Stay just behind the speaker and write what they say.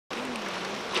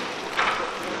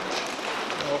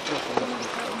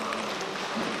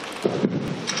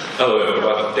Hello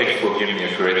everyone, thank you for giving me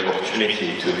a great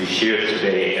opportunity to be here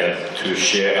today and to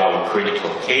share our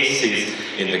critical cases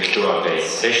in the Q&A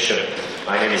session.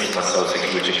 My name is Masau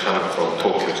Sekiguchi, coming from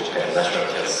Tokyo, Japan, National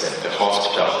Cancer Center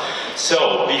Hospital.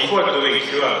 So, before doing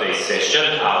Q&A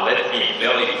session, let me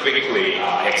very quickly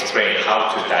explain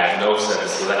how to diagnose and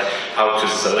how to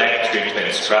select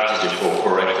treatment strategy for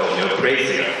colorectal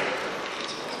neoplasia.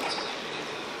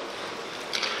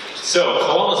 So,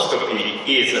 colonoscopy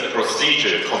is a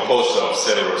procedure composed of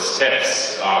several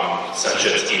steps, such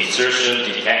as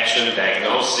insertion, detection,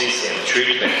 diagnosis, and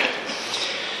treatment.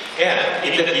 And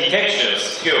in the detection,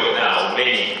 still now,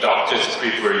 many doctors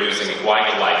prefer using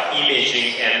white light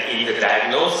imaging, and in the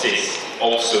diagnosis,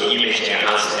 also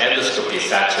image-enhanced endoscopy,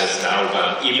 such as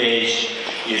narrowband image,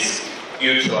 is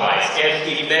utilized, and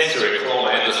if necessary, coronal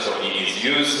endoscopy is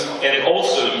used, and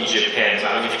also in Japan,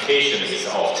 magnification is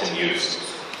often used.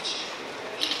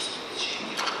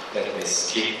 Let me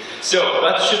skip. So,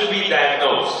 what should we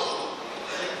diagnose?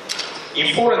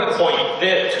 Important point,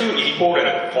 there are two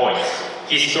important points: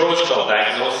 histological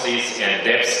diagnosis and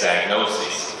depth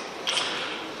diagnosis.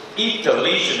 If the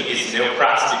lesion is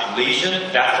neoplastic lesion,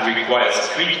 that requires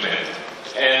treatment,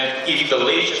 and if the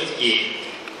lesion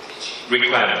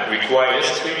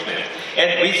requires treatment.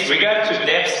 And with regard to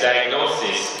depth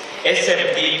diagnosis,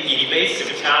 SMD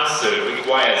invasive cancer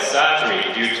requires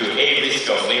surgery due to a risk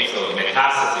of lymph node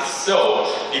metastasis.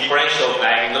 So, differential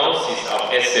diagnosis of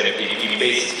SMD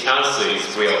invasive cancer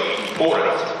is really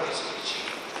important.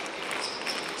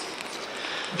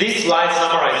 This slide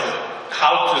summarizes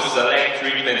how to select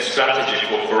treatment strategy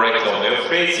for colorectal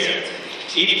neoplasia.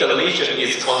 If the lesion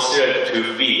is considered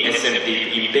to be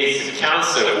SMD invasive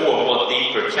cancer or more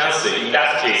deeper cancer, in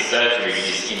that case surgery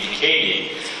is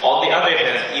indicated. On the other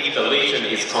hand, if the lesion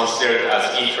is considered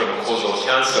as intramucosal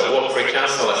cancer or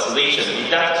precancerous lesion, in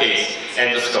that case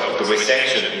endoscopic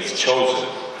resection is chosen.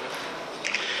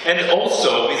 And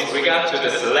also, with regard to the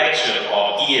selection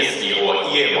of ESD or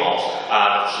EMO,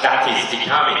 that is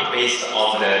determined based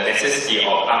on the necessity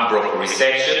of unbroken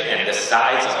resection and the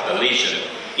size of the lesion.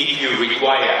 If you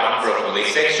require unbroken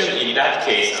resection, in that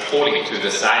case, according to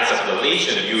the size of the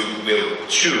lesion, you will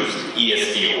choose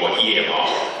ESD or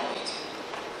EMO.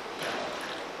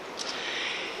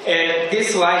 And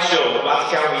this slide shows what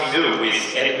can we do with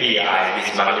NBI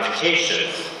with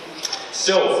magnification.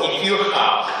 So, if you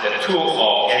have the tool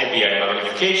of NBI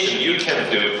magnification, you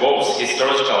can do both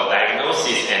histological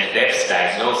diagnosis and depth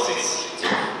diagnosis.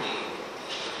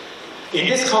 In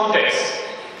this context,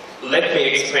 let me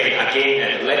explain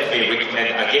again and let me recommend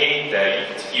again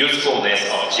the usefulness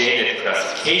of JNET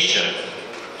classification.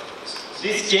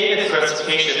 This JNET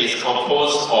classification is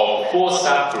composed of 4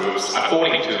 subgroups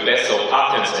according to vessel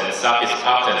patterns and surface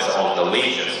patterns on the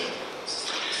lesion.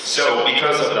 So,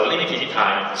 because of the limited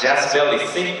time, just very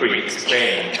simply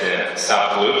explain the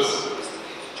subgroups.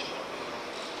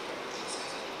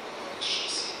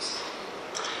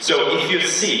 So, if you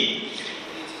see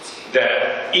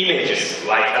the images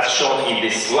like as shown in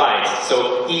this slide,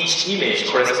 so each image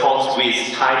corresponds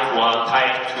with type 1,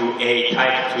 type 2A,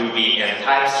 type 2B, and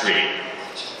type 3.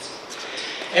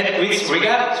 And with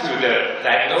regard to the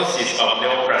diagnosis of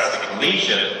neoplastic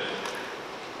lesion,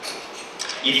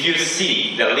 if you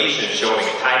see the lesion showing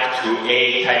type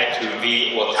 2A, type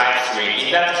 2B, or type 3,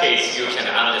 in that case you can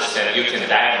understand, you can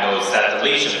diagnose that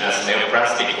lesion as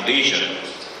neoplastic lesion.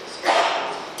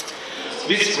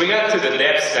 With regard to the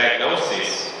depth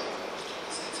diagnosis,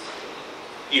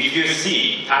 if you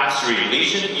see type 3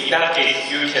 lesion, in that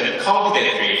case you can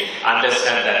confidently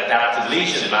understand that that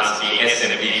lesion must be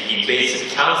SMD invasive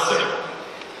cancer.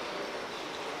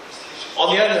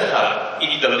 On the other hand,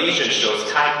 if the lesion shows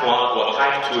type 1 or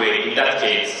type 2A, in that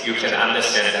case you can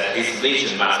understand that this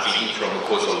lesion must be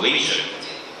intramucosal lesion.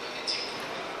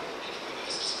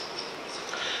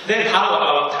 Then how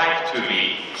about type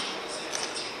 2B?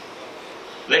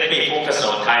 Let me focus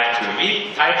on type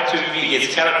 2B. Type 2B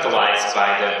is characterized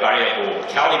by the variable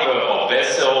caliber of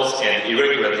vessels and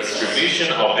irregular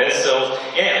distribution of vessels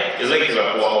and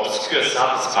irregular or obscure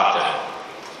surface pattern,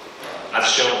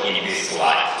 as shown in this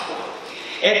slide.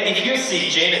 And if you see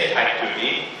JNET type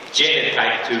 2B, JNET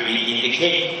type 2B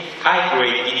indicate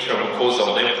high-grade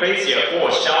intramucosal neoplasia or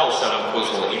shallow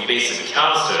submucosal invasive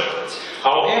cancer.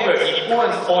 However,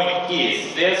 important point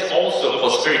is there's also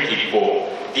possibility for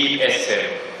deep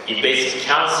SM invasive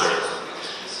cancer.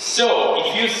 So,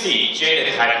 if you see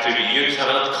JNET type 2B, you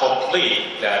cannot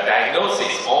complete the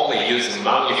diagnosis only using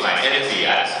magnified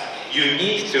NBI. You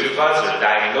need to further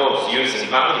diagnose using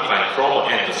magnified chromo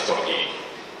endoscopy.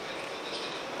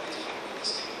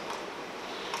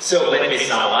 So let me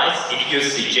summarize. If you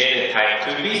see genotype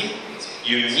 2B,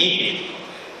 you need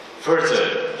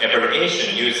further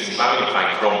evaluation using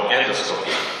magnifying chrome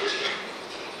endoscopy.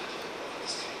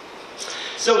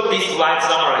 So this slide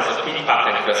summarizes the pit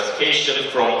pattern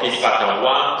classification from pit pattern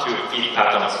 1 to pit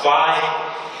pattern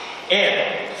 5.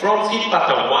 And from pit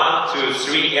pattern 1 to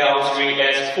 3L,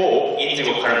 3S4,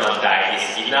 indigo Kalman dye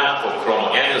is enough for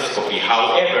chrome endoscopy.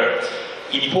 However,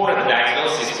 important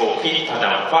diagnosis for pit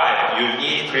pattern 5, you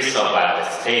need crystal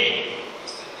violet staining.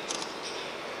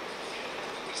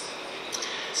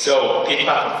 So pit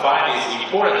pattern 5 is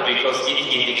important because it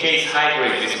indicates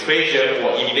high-grade dysplasia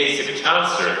or invasive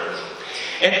cancer.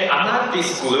 And among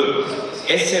this group,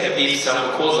 SM-deep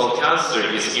submucosal cancer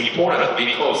is important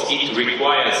because it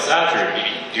requires surgery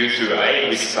due to a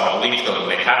risk of lymph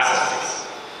node metastasis.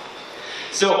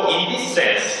 So in this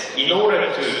sense, in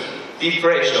order to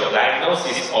differential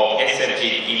diagnosis of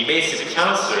SM-deep invasive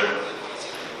cancer,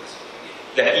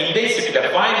 the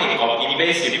finding of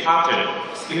invasive pattern,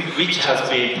 which has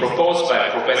been proposed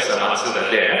by Professor Matsuda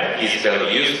there, is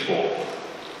very useful.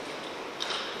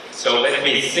 So let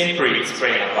me simply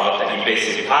explain about the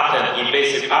invasive pattern.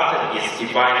 Invasive pattern is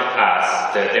defined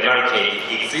as the demarcated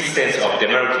existence of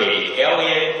demarcated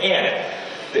area,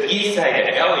 and the inside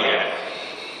the area,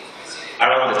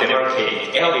 around the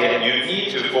demarcated area, you need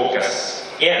to focus.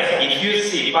 And if you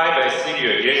see fibrous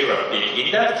irregular pit,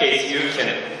 in that case you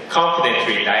can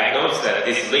confidently diagnose that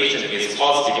this lesion is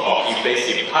positive of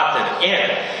invasive pattern,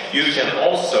 and you can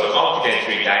also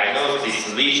confidently diagnose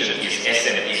this lesion is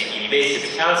SM-deep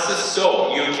invasive cancer,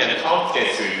 so you can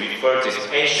confidently refer this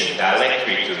patient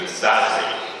directly to the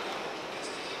surgery.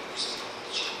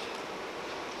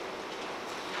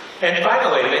 And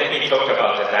finally, let me talk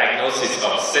about the diagnosis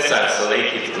of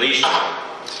sessile-related lesion.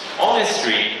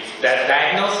 Honestly, the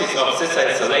diagnosis of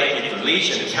sessile-related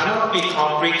lesion cannot be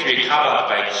completely covered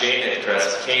by genetic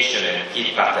classification and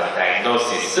pit pattern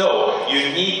diagnosis, so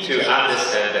you need to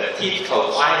understand the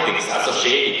typical findings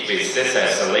associated with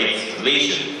sessile-related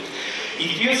lesion.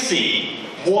 If you see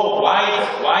more wider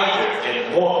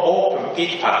and more open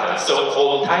pit pattern,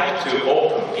 so-called type 2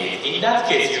 open pit, in that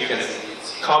case you can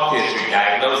confidently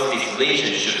diagnose this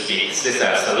lesion should be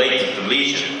sessile-related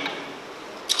lesion.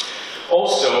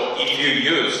 Also, if you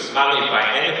use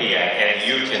magnified NPI and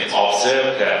you can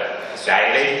observe the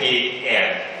dilated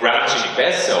and branching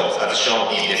vessels as shown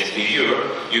in this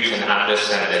video, you can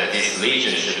understand that this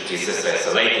lesion should be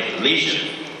sessile-related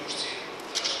lesion.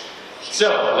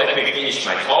 So, let me finish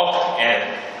my talk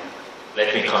and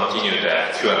let me continue the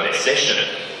Q&A session.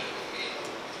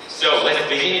 So, let's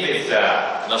begin with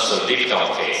the not so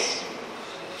difficult case.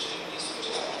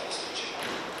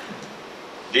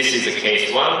 This is the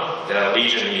case 1. The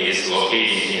lesion is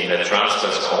located in the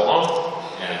transverse column.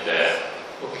 And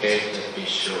okay, let me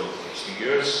show the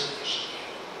figures.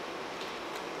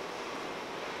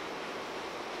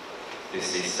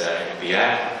 This is NPI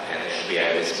and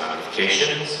NPI with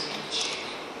magnification.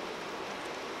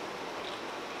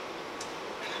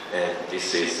 And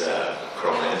this is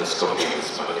chrome endoscopy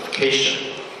with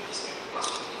magnification.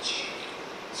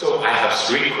 So I have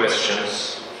 3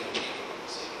 questions.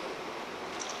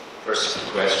 First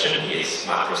question is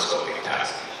macroscopic type.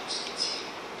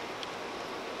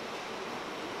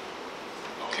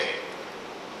 Okay.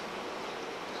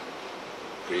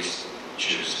 Please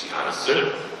choose the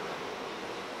answer.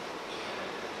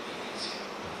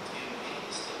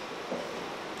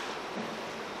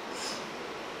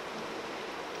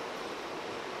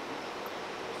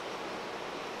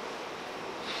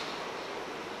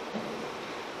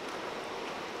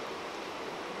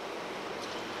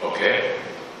 Okay.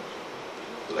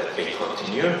 Let me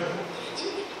continue.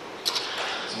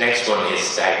 Next one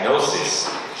is diagnosis.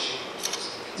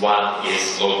 1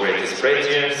 is low-grade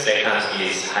dysplasia, 2nd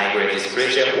is high-grade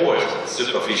dysplasia or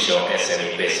superficial SM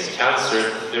invasive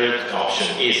cancer. 3rd option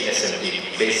is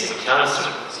SM-deep invasive cancer.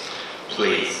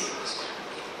 Please.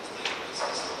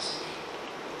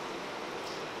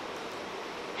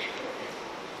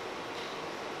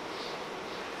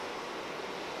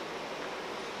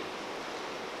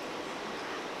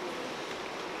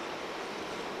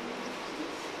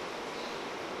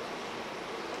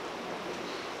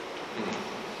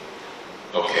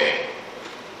 Okay.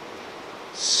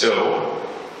 So,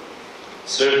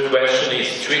 3rd question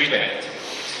is treatment.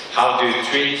 How do you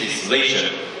treat this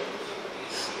lesion?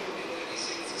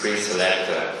 Please select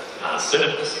the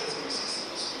answer.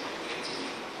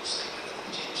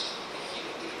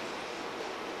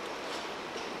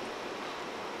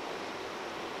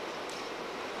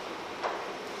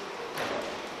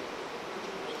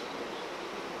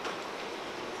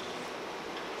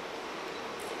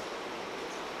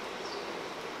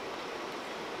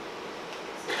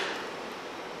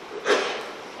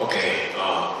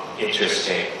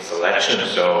 interesting selection.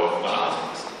 So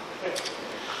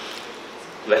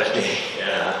let me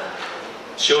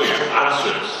show you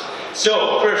answers.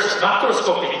 So first,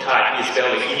 macroscopic type is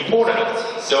very important.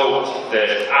 So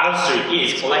the answer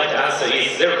is, correct answer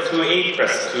is 028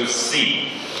 plus 2C.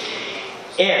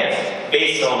 And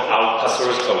based on our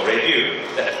pathological review,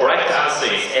 the correct answer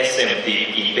is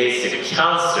SMD, invasive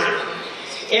cancer.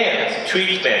 And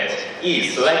treatment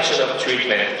is, selection of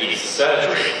treatment is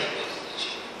surgery.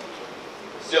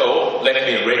 So let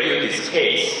me review this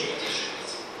case.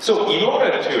 So in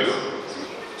order to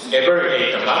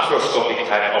evaluate the macroscopic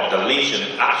type of the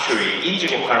lesion, actually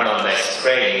inguinal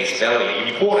spraying is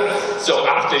very important. So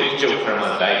after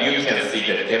inguinal dye, you can see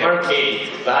the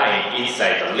demarcated line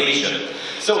inside the lesion.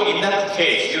 So in that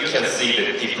case, you can see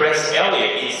the depressed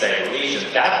area inside the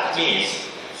lesion. That means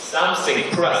something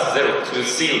plus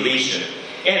 0.2C lesion.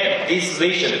 And this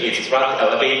lesion is blood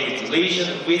elevated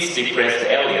lesion with depressed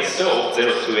area, so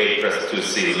 0.28 plus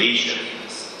 2C lesion.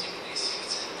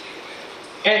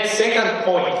 And second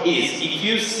point is, if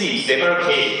you see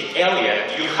demarcated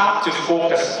area, you have to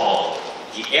focus on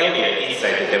the area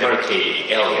inside the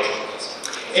demarcated area.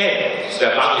 And the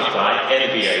magnifying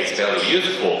NBI is very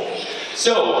useful.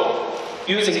 So,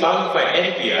 using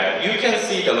magnifying NBI, you can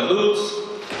see the loose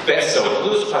vessel,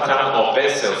 loose pattern of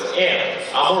vessels and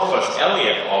amorphous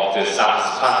area of the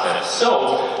surface pattern.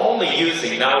 So, only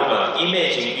using narrowband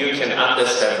imaging, you can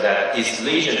understand that this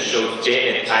lesion shows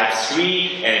JN type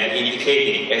 3 and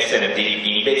indicating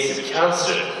SMD, invasive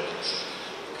cancer.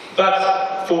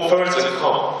 But for further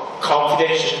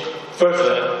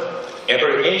further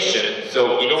evaluation,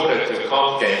 so in order to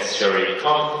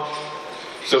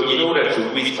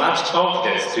with much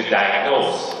confidence to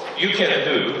diagnose, you can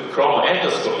do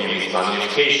endoscopy with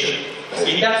magnification.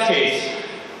 In that case,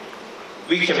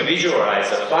 we can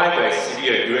visualize a 5x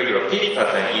severe irregular pit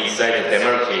pattern inside the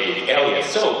demarcated area.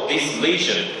 So this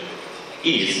lesion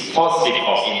is positive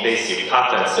of invasive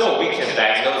pattern. So we can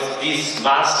diagnose this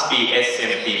must be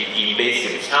SMD,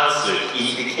 invasive cancer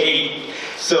indicated.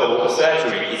 So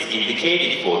surgery is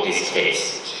indicated for this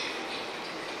case.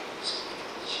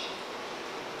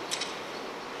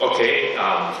 Okay,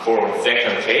 for the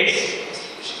second case.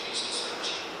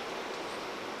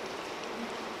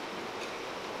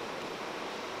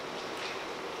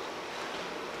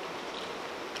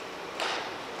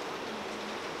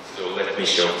 So let me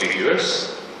show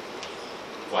figures.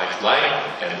 White line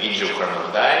and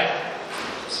inguinal dye.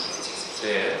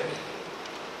 There.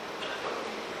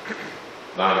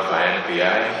 Magnify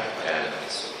NBI and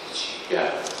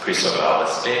crystal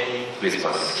staining with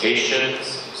magnification.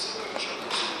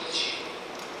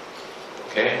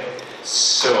 Okay,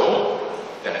 so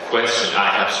the question, I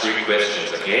have 3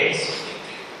 questions again.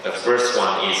 The first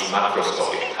one is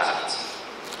macroscopic type.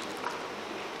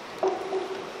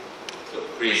 So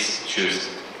please choose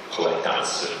correct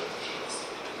answer.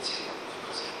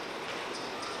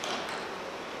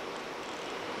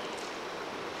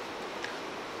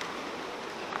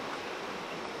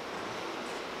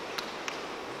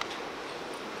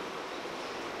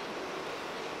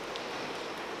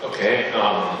 Okay,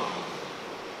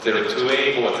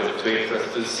 028 or 028 plus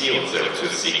 2C or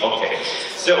 02C. Okay,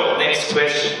 so next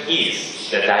question is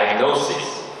the diagnosis.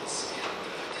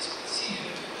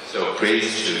 So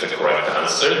please choose the correct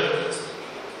answer.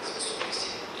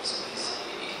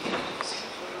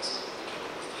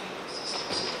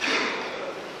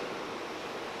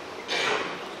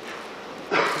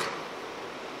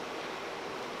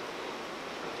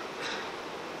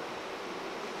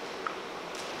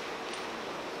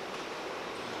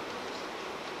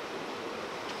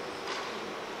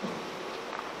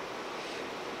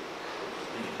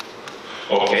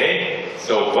 Okay,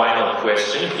 so final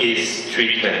question is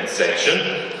treatment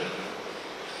section.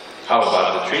 How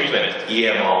about the treatment?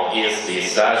 EMO, ESD,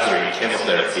 surgery,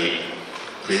 chemotherapy.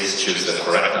 Please choose the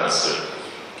correct answer.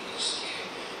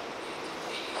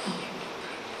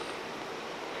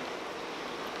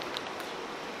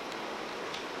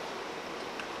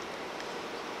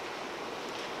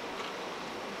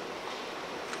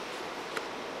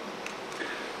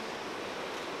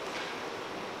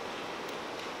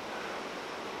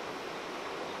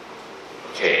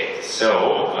 Okay,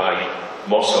 so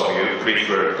most of you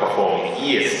prefer performing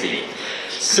ESD.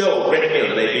 So let me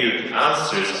review the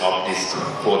answers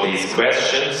for these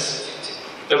questions.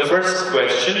 The first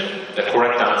question, the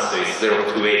correct answer is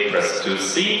 028 plus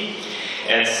 2C.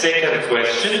 And second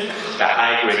question, the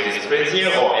high-grade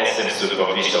dysplasia or SM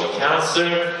superficial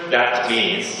cancer, that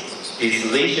means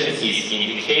this lesion is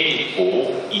indicated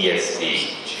for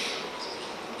ESD.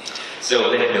 So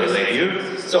let me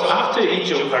review. So after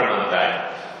inguinal dye,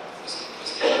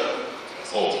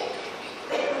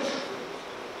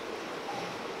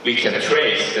 we can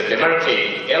trace the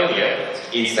demarcated area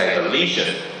inside the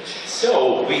lesion.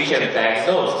 So we can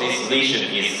diagnose this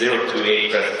lesion is 0 to A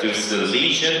plus 2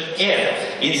 lesion,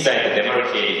 and inside the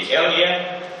demarcated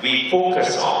area, we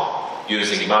focus on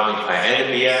using magnified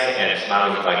NBI and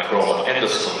magnified chromal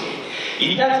endoscopy.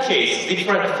 In that case,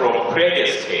 different from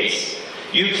previous case,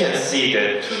 you can see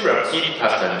the two repeat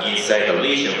pattern inside the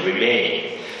lesion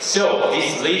remaining. So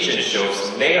this lesion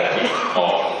shows negative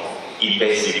of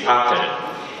invasive pattern.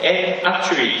 And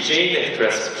actually, JNet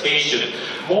classification,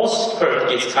 most part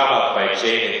is covered by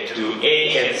JNet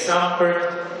 2A, and some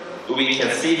part we can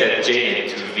see that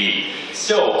JNet 2B.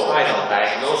 So final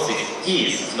diagnosis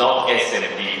is not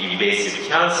SMP invasive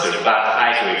cancer, but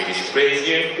high-grade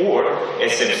dysplasia or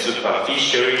SM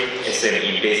superficially SM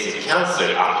invasive cancer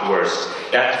at worst.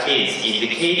 That is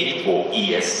indicated for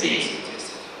ESD.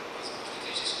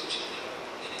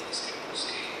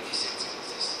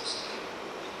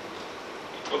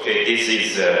 Okay, this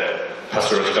is a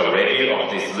pathological review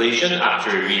of this lesion.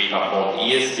 After we performed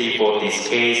ESD for this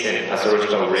case, and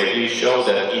pathological review showed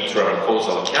that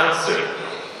intramucosal cancer.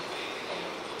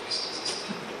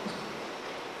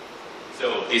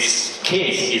 So this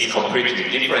case is completely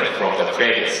different from the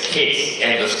previous case,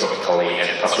 endoscopically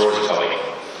and pathologically.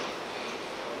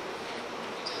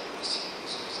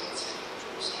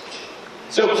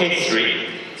 So case 3.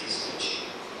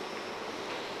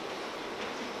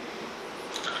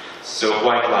 So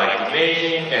white light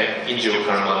imaging and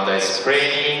angiocarditis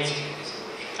screening.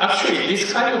 Actually,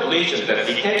 this kind of lesion, the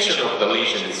detection of the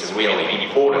lesion is really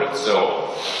important. So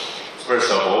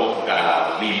first of all,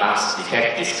 we must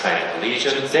detect this kind of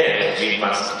lesion. Then we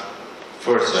must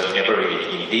first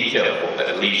evaluate in detail of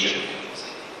the lesion.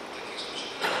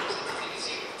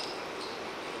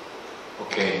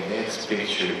 Okay, next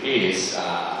picture is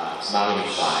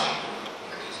magnifying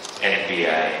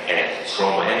NBI and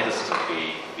chromal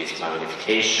endoscopy with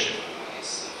magnification.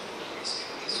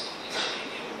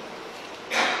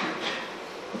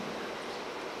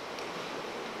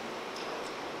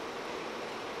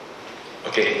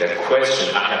 Okay, the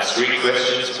question, I have 3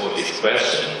 questions for this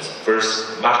question.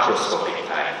 First, macroscopic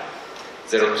type.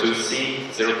 02C,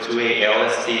 02A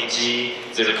LSTG,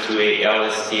 02A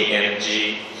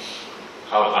LSTNG.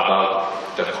 How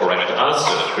about the correct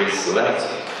answer? Please select.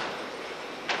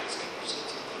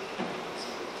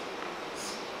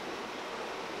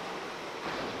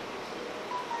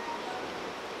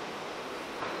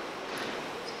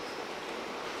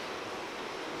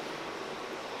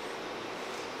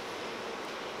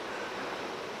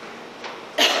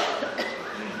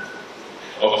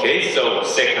 Okay, so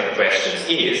second question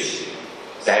is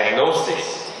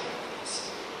diagnosis.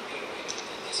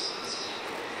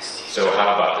 So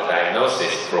how about the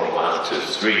diagnosis from 1 to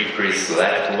 3? Please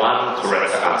select one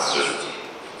correct answer.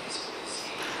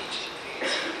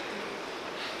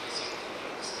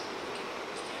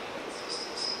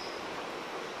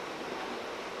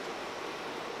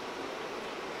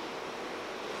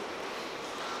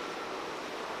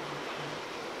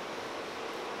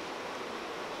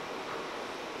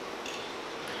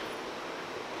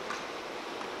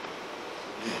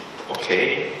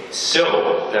 Okay,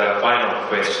 so the final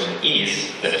question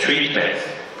is the treatment.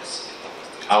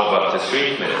 How about the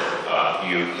treatment?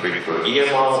 You prefer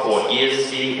EMR or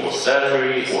ESC or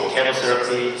surgery or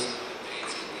chemotherapy?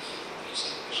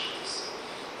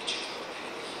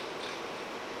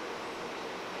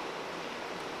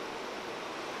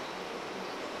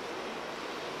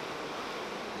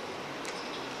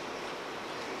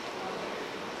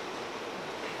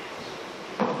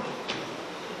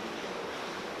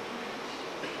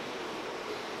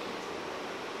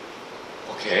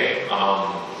 Okay,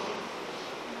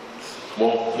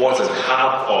 more than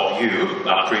half of you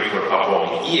prefer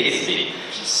performing ESD.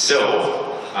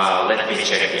 So let me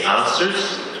check the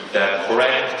answers. The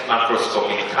correct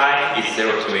macroscopic type is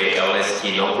 02A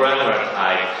LST non-granular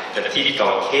type, the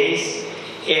typical case,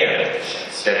 and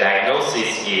the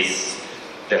diagnosis is,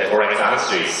 the correct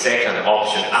answer is second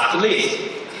option. At least,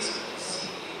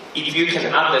 if you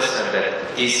can understand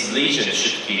that this lesion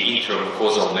should be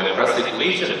intramucosal neoplastic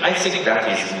lesion, I think that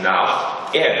is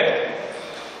enough, and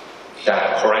the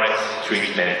correct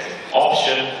treatment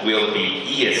option will be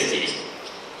ESD.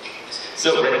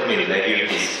 So let me review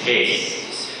this case.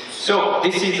 So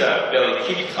this is a very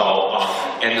typical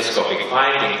endoscopic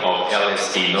finding of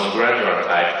LSD non-granular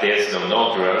type. There's no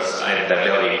nodules and a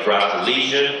very flat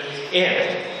lesion,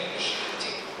 and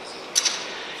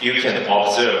you can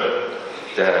observe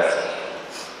the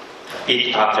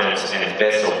pit patterns and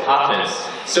vessel patterns.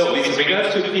 So with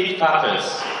regard to pit patterns,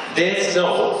 There's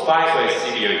no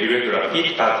fibrocivil irregular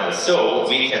pit pattern, so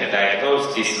we can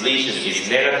diagnose this lesion is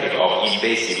negative or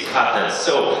invasive pattern.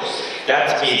 So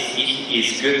that means it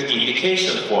is good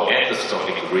indication for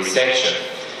endoscopic resection.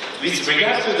 With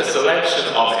regard to the selection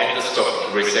of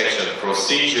endoscopic resection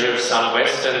procedure, some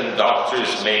Western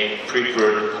doctors may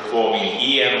prefer performing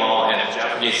EMR, and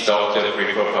Japanese doctors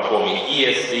prefer performing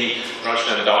ESD,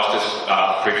 Russian doctors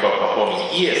prefer performing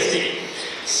ESD.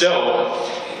 So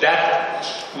that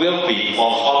will be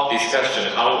on hot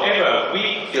discussion. However,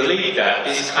 we believe that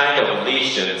this kind of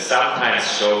lesion sometimes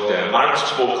show the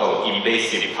multifocal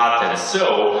invasive pattern,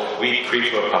 so we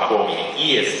prefer performing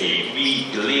ESD.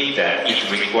 We believe that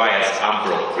it requires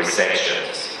envelope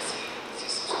resection.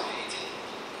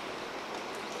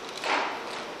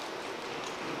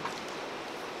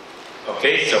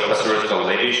 Okay, so pathological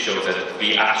review shows that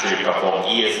we actually perform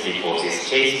ESD for this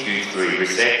case due to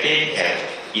resected and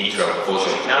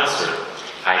intramucosal cancer.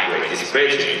 High-grade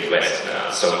dysplasia in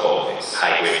Western, so-called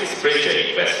high-grade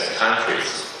dysplasia in Western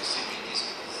countries.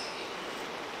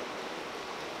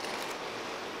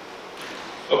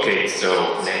 Okay,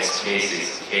 so next case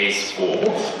is case 4.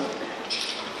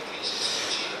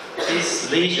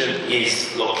 This lesion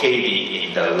is located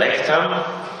in the rectum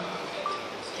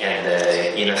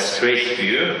and in a straight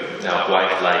view,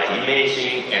 white light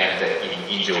imaging and in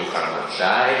angiocardial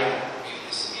dye.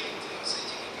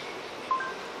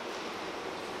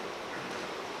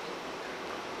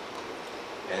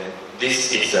 And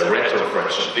this is a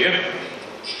retrofraction view.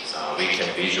 We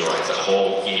can visualize the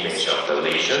whole image of the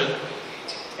lesion.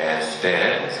 And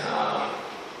then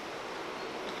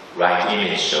right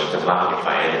image shows the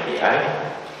magnified NBI.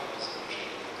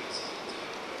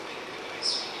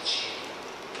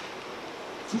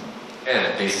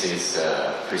 And this is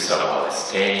crystal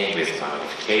staining with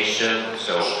magnification.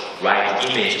 So right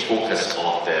image focus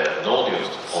on the nodules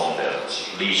on the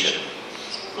lesion.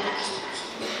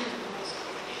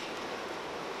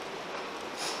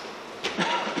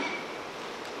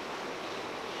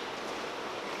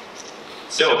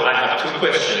 So I have two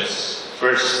questions.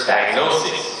 First,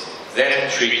 diagnosis,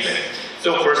 then treatment.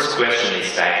 So first question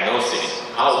is diagnosis.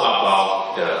 How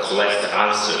about the correct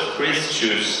answer? Please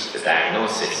choose the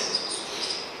diagnosis.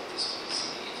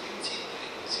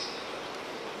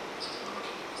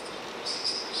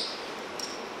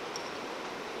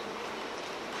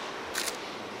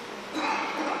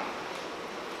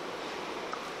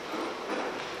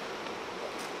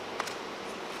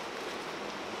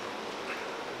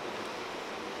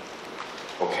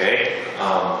 Okay.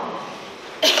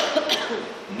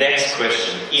 Next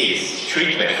question is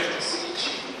treatment.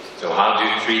 So how do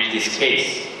you treat this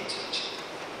case?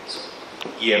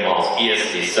 EMR,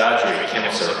 ESD, surgery,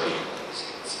 chemotherapy.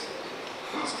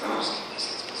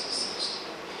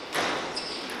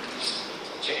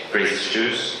 Okay, please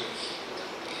choose.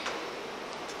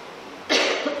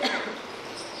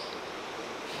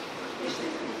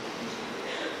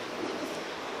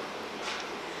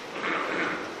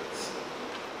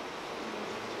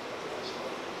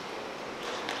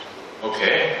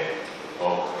 Okay.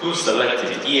 Oh, who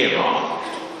selected EMR?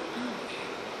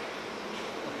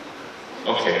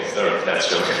 Okay, sorry, that's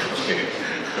joking. Okay.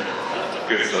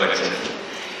 Good selection.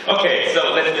 Okay,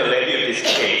 so let me review this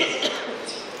case.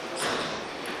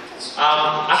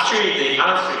 Actually, the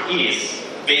answer is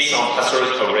based on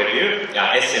pathological review,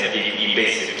 SNP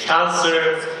invasive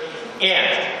cancer,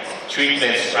 and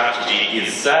treatment strategy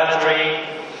is surgery,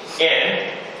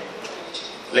 and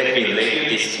let me review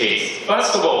this case.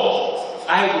 First of all,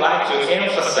 I would like to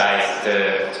emphasize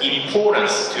the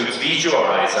importance to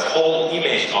visualize the whole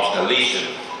image of the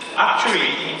lesion.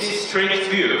 Actually, in this straight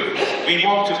view, we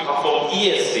want to perform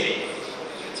ESD,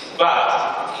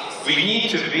 but we need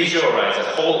to visualize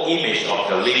the whole image of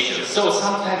the lesion. So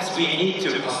sometimes we need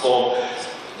to perform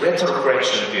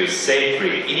retrofraction view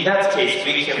safely. In that case,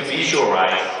 we can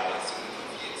visualize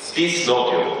this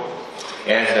nodule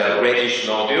and the reddish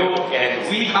nodule, and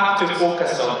we have to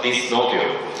focus on this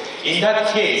nodule. In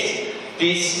that case,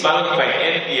 this magnified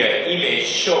NPI image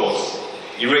shows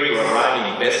irregular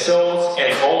lining vessels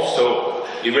and also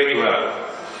irregular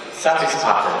surface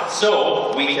pattern.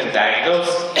 So we can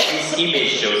diagnose this image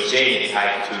shows JN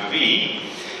type 2B.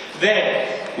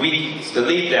 Then we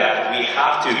believe that we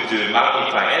have to do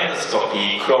magnified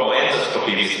endoscopy, chromo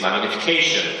endoscopy with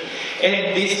magnification.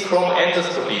 And this chromo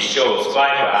endoscopy shows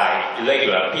 5-eye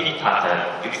irregular pit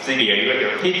pattern, severe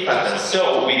irregular pit pattern.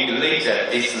 So we believe that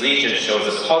this lesion shows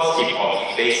a positive or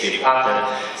invasive pattern.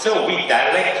 So we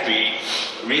directly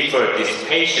refer this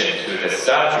patient to the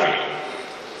surgery.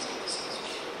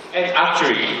 And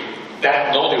actually,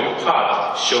 that nodule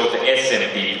part shows the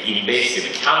SMD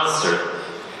invasive cancer.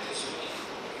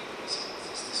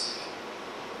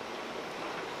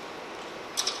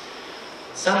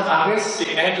 Some aggressive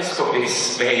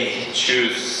endoscopists may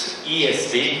choose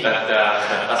ESD, but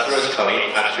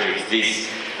pathologically, actually, this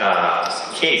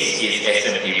case is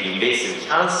SMT invasive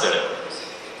cancer.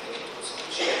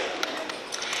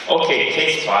 Okay,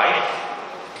 case 5.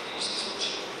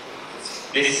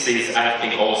 This is, I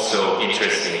think, also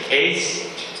interesting case.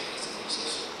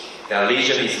 The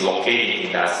lesion is located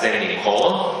in the ascending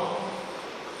colon.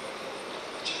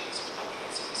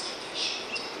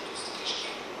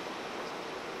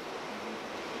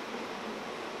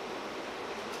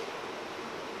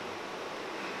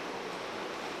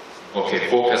 Okay,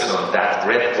 focus on that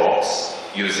red box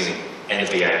using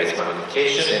NBI with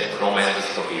magnification and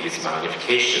chromatoscopy with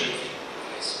magnification.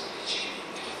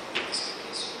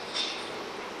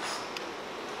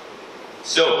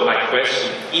 So my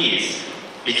question is,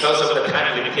 because of the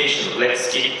time limitation, let's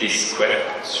skip this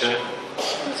question.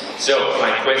 So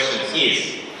my question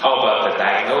is, how about the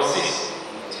diagnosis?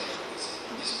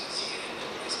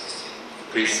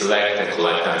 Please select the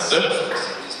correct answer.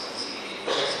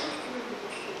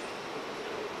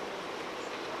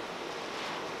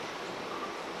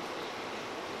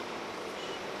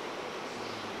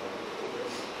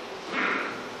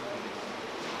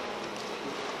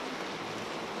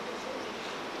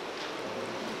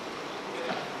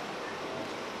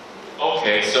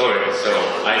 Okay, sorry, so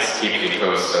I skipped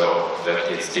because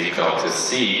that it's difficult to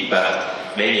see,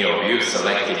 but many of you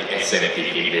selected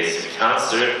SMT invasive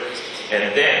cancer.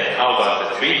 And then, how about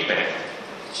the treatment?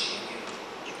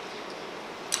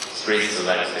 Please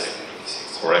select the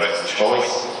correct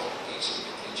choice.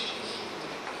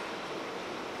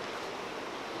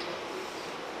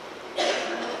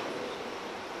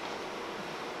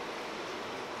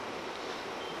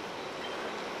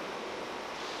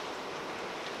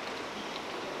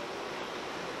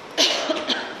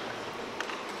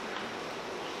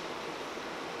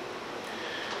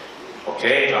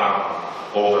 Okay,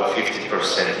 over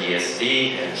 50% ESD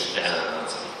and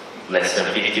less than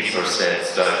 50%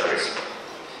 surgery.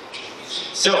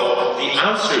 So the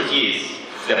answer is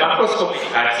the macroscopic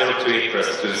type 028 plus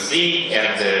 2C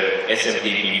and the SMT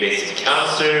invasive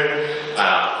cancer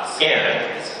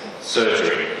and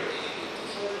surgery.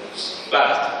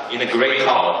 But in a gray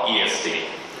color, ESD.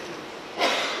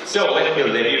 So let me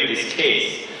review this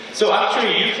case. So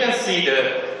actually you can see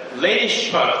the reddish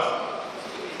part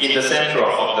in the center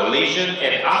of the lesion,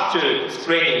 and after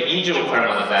screening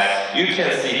angiopermanent bag, you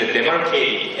can see the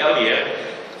demarcated area.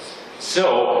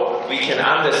 So we can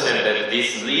understand that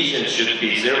this lesion should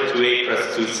be 028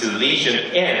 plus 2C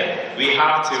lesion, and we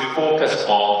have to focus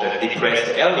on the depressed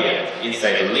area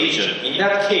inside the lesion. In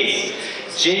that case,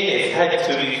 JNS had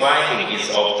to be finding is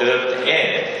observed,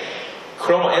 and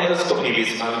chromoendoscopy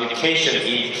with magnification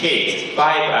indicates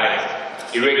 5-eyed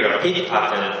irregular pit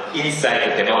pattern inside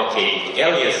the demarcated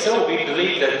area. So we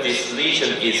believe that this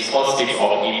lesion is positive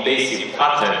of invasive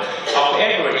pattern.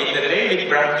 However, in the daily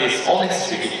practice,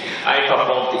 honestly, I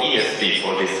performed ESD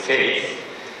for this case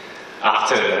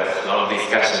after a long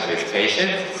discussion with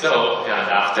patients. So, and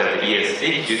after the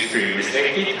ESD, usually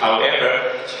resected.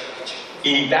 However,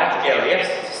 in that area,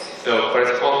 so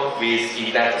correspond with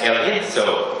in that area,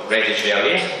 so reddish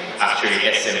area, actually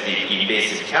SMT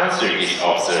invasive cancer is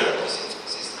observed.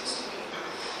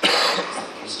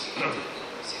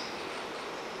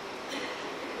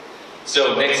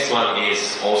 So next one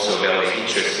is also very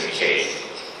interesting case.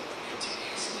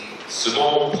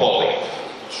 Small polyp.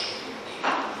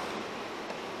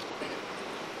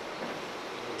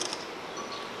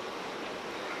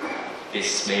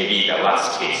 This may be the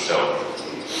last case, so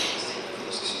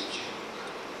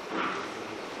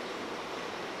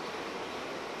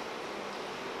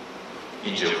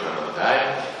angiopermanent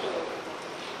bag.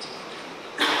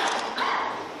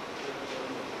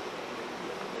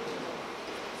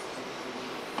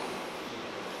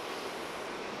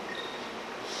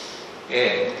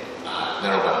 And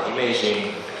narrowband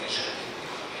imaging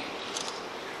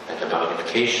and the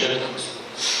magnification.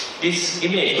 This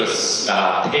image was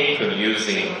taken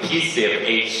using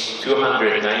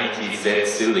PCFH290Z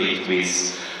series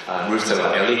with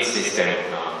Russell Elite system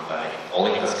by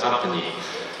Olympus company.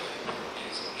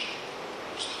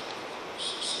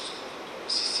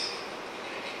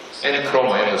 And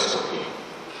chromoendoscopy.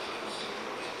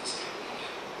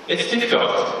 It's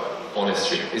difficult,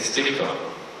 honestly, it's difficult.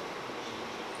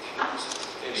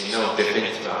 Maybe no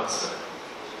definitive answer.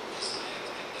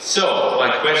 So,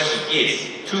 my question is,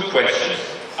 two questions.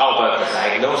 How about the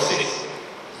diagnosis?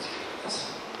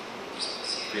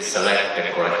 Please select the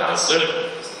correct answer.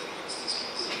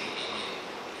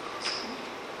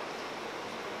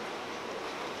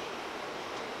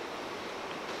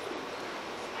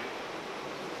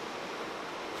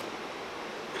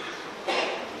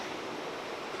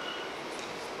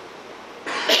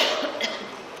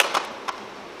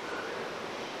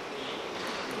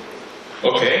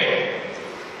 Okay.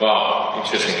 Wow,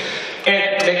 interesting.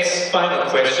 And next final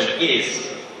question is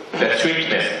the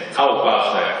treatment. How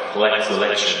about the lab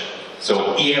selection?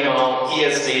 So EMO,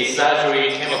 ESD,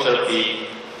 surgery, chemotherapy,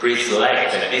 please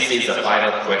select. This is the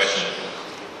final question.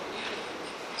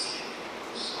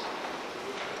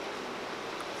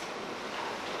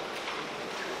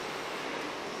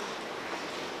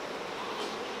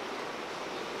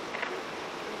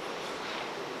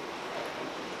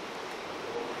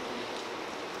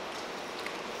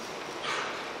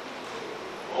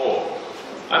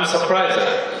 I'm surprised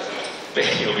that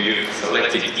many of you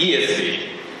selected ESD.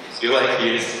 You like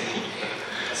ESD?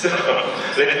 So,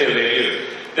 let me review.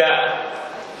 The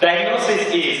diagnosis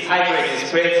is high-grade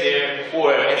dysplasia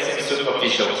or SM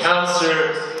superficial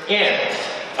cancer, and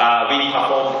we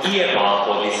perform EMR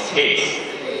for this case.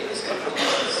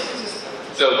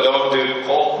 So don't do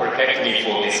cold protectomy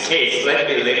for this case. Let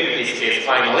me review this case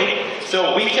finally.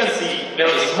 So we can see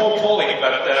very small polyp,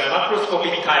 but the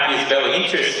macroscopic type is very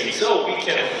interesting. So we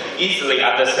can easily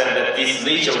understand that this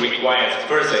lesion requires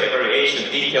further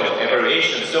evaluation, detailed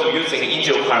evaluation. So using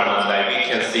angiocarmandi, we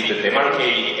can see the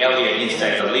demarcated area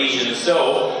inside the lesion.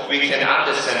 So we can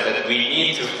understand that we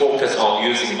need to focus on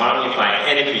using magnified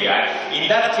NPI. In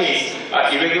that case,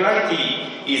 irregularity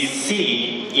is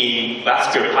seen in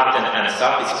vascular pattern and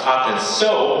surface pattern.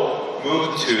 So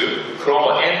move to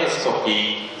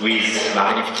chromoendoscopy with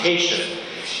magnification.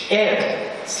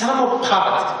 And some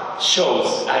part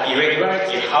shows an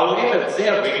irregularity, however,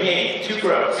 there remain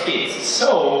tubular pits.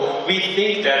 So we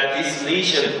think that this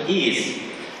lesion is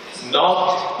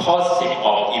not positive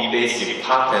of invasive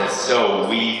pattern, so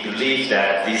we believe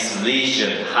that this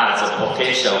lesion has a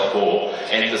potential for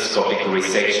endoscopic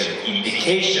resection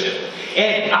indication.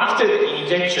 And after the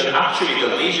injection, actually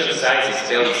the lesion size is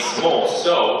very small,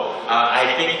 so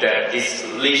I think that this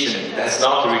lesion does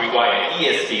not require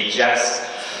ESD, just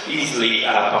easily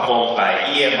performed by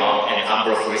EMR, and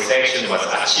umbilical resection was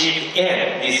achieved,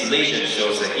 and this lesion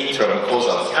shows an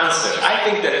intramucosal cancer. I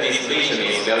think that this lesion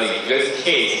is a very good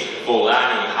case for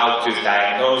learning how to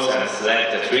diagnose and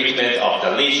select the treatment of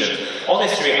the lesion.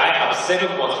 Honestly, I have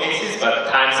 7 more cases, but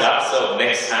time's up, so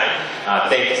next time,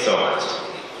 thank you so much.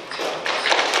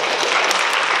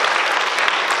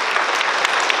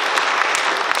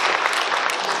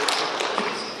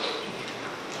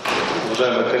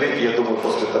 Уважаемые коллеги, я думаю,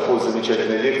 после такой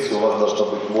замечательной лекции у вас должно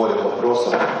быть море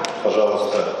вопросов.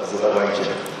 Пожалуйста, задавайте.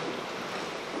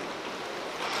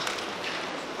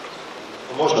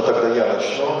 Можно тогда я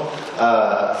начну?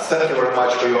 Thank you very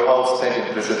much for your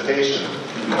outstanding presentation.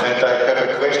 And I have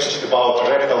a question about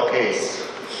rectal case.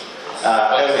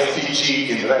 LSTG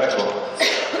in rectal.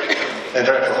 And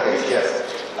rectal case, yes.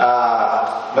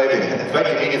 Maybe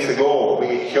 20 minutes ago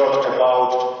we heard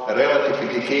about relative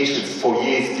indications for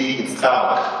ESD in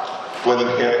stomach when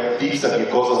we have deep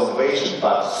submucosal invasion,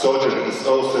 but surgery is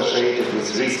also associated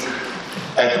with risk.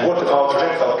 And what about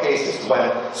rectal cases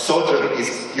when surgery is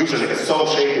usually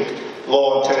associated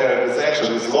low anterior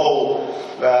resection with low,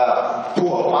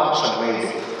 poor function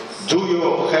maybe? Do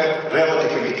you have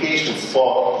relative indications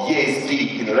for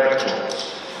ESD in rectal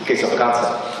in case of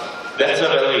cancer? That's a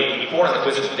very important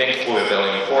question. Thank you for a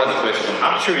very important question.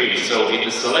 Actually, so in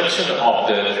the selection of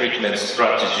the treatment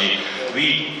strategy,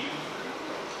 we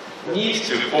need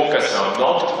to focus on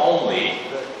not only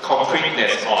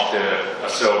completeness of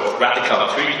the radical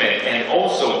treatment, and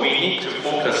also we need to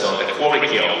focus on the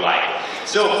quality of life.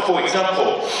 So, for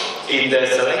example, in the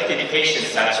selected patients,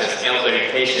 such as elderly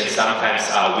patients, sometimes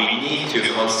we need to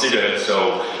consider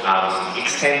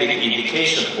extended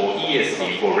indication for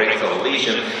ESD for rectal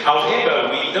lesion. However,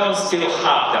 we don't still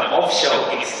have the official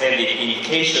extended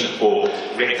indication for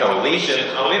rectal lesion.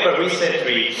 However,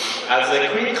 recently, as a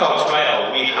clinical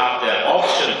trial, we have the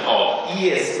option of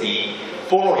ESD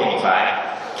followed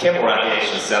by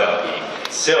chemoradiation therapy.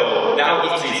 So now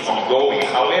it is ongoing.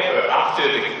 However, after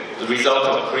the result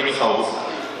of clinical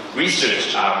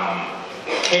research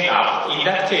came up, in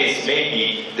that case,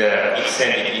 maybe the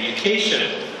extended indication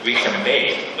we can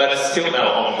make, but still now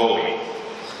ongoing.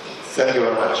 Thank you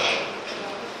very much.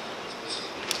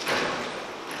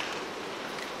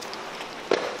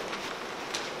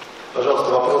 Пожалуйста,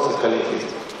 вопросы, коллеги.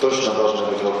 Точно должны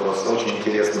быть вопросы. Очень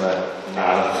интересно.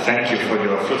 Thank you for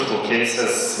your fruitful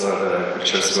cases. The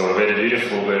pictures were very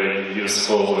beautiful, very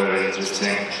useful, very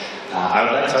interesting. I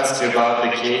would like to ask you about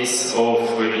the case of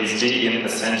ESD in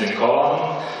ascending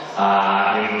colon.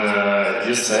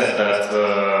 You said that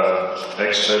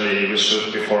actually we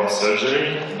should perform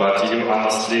surgery, but you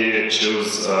honestly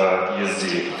choose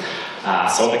ESD.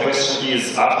 So the question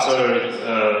is, after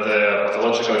the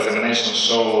pathological examination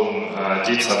shown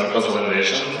deep submucosal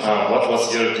invasion, what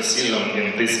was your decision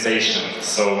in this patient?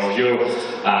 So you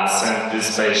sent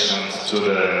this patient to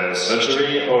the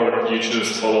surgery, or you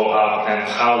choose follow-up, and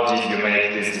how did you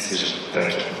make this decision?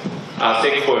 Thank you.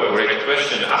 Thank you for a great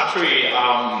question. Actually,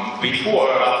 before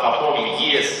performing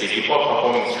ESD, before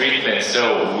performing treatment,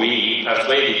 so we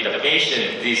persuaded the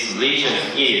patient this lesion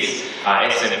is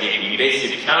SMD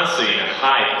invasive cancer in a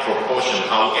high proportion.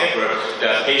 However,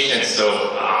 the patient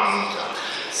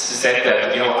said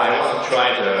that, I want to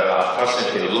try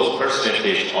the low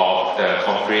percentage of the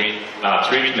complete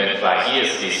treatment by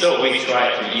ESD. So we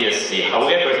tried to ESD.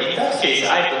 However, in that case,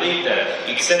 I believe that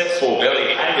except for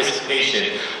very high-risk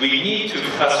patient, we need to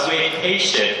persuade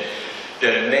patient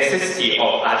the necessity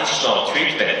of additional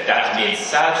treatment. That means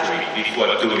surgery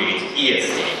before doing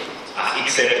ESD.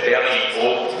 Except very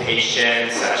old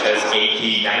patients, such as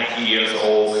 80, 90 years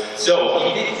old. So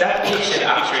in that patient,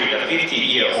 actually the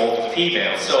 50-year-old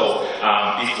female, so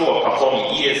before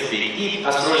performing ESD, if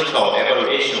pathological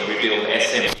evaluation revealed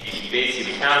SMD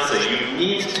invasive cancer, you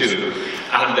need to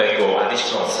undergo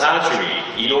additional surgery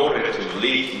in order to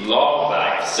live long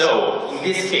life. So in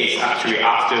this case, actually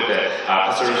after the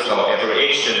pathological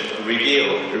evaluation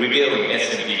revealing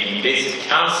SMD invasive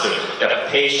cancer, the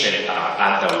patient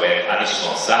underwent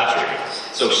additional surgery.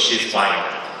 So she's fine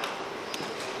now.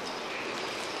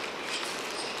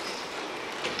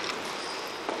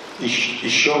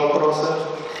 Еще вопросы?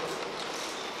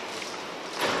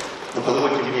 Ну,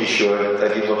 позвольте мне еще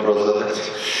один вопрос задать.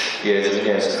 Я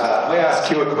извиняюсь. May I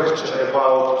ask you a question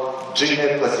about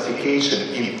gene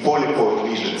classification in polypoid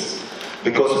lesions?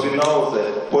 Because we know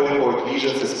that polypoid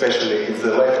lesions, especially in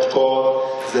the left colon,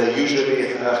 they usually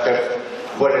have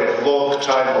very long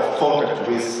time of contact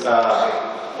with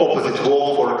opposite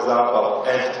wall, for example,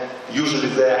 and usually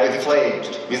they are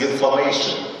inflamed with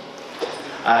inflammation.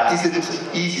 Is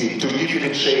it easy to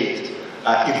differentiate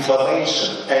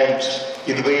inflammation and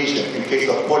invasion in case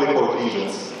of polypoid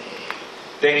lesions?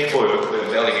 Thank you for a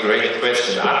very great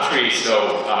question. Actually,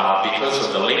 because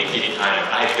of the limited time,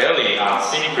 I very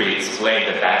simply explained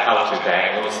how to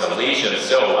diagnose the lesion.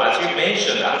 So, as you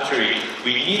mentioned, actually,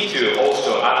 we need to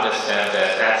also understand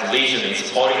that lesion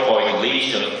is polypoid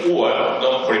lesion or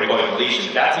non-polypoid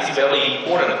lesion. That is a very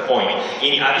important point.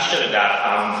 In addition to that,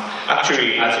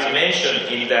 actually, as you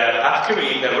mentioned, in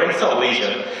the rectal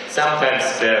lesion,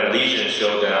 sometimes the lesion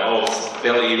shows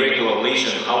very irregular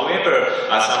lesion. However,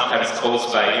 sometimes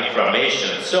caused by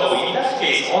inflammation. So in that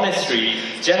case, honestly,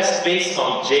 just based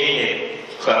on gene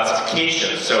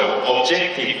classification, so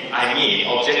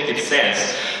objective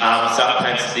sense,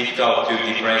 sometimes difficult to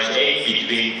differentiate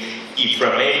between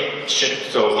inflammation,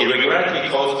 so irregularity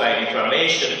caused by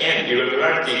inflammation and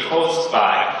irregularity caused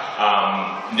by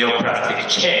neoplastic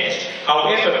change.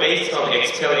 However, based on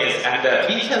experience, and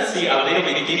we can see a little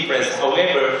bit difference.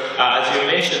 However, as you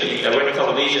mentioned, in the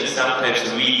rectal lesion,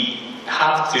 sometimes we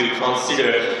have to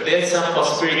consider there's some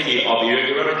possibility of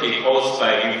irregularity caused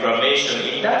by inflammation.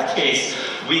 In that case,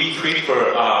 we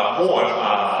prefer more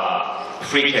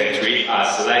frequently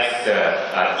select the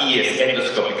ES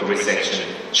endoscopic resection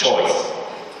choice.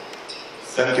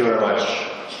 Thank you very much.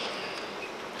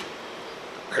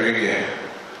 Коллеги,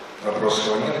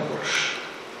 вопросов нет больше?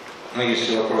 Но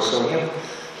если вопросов нет,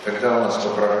 тогда у нас по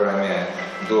программе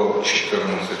до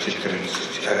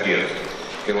 14:30 обед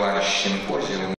и ланч-симпозиум.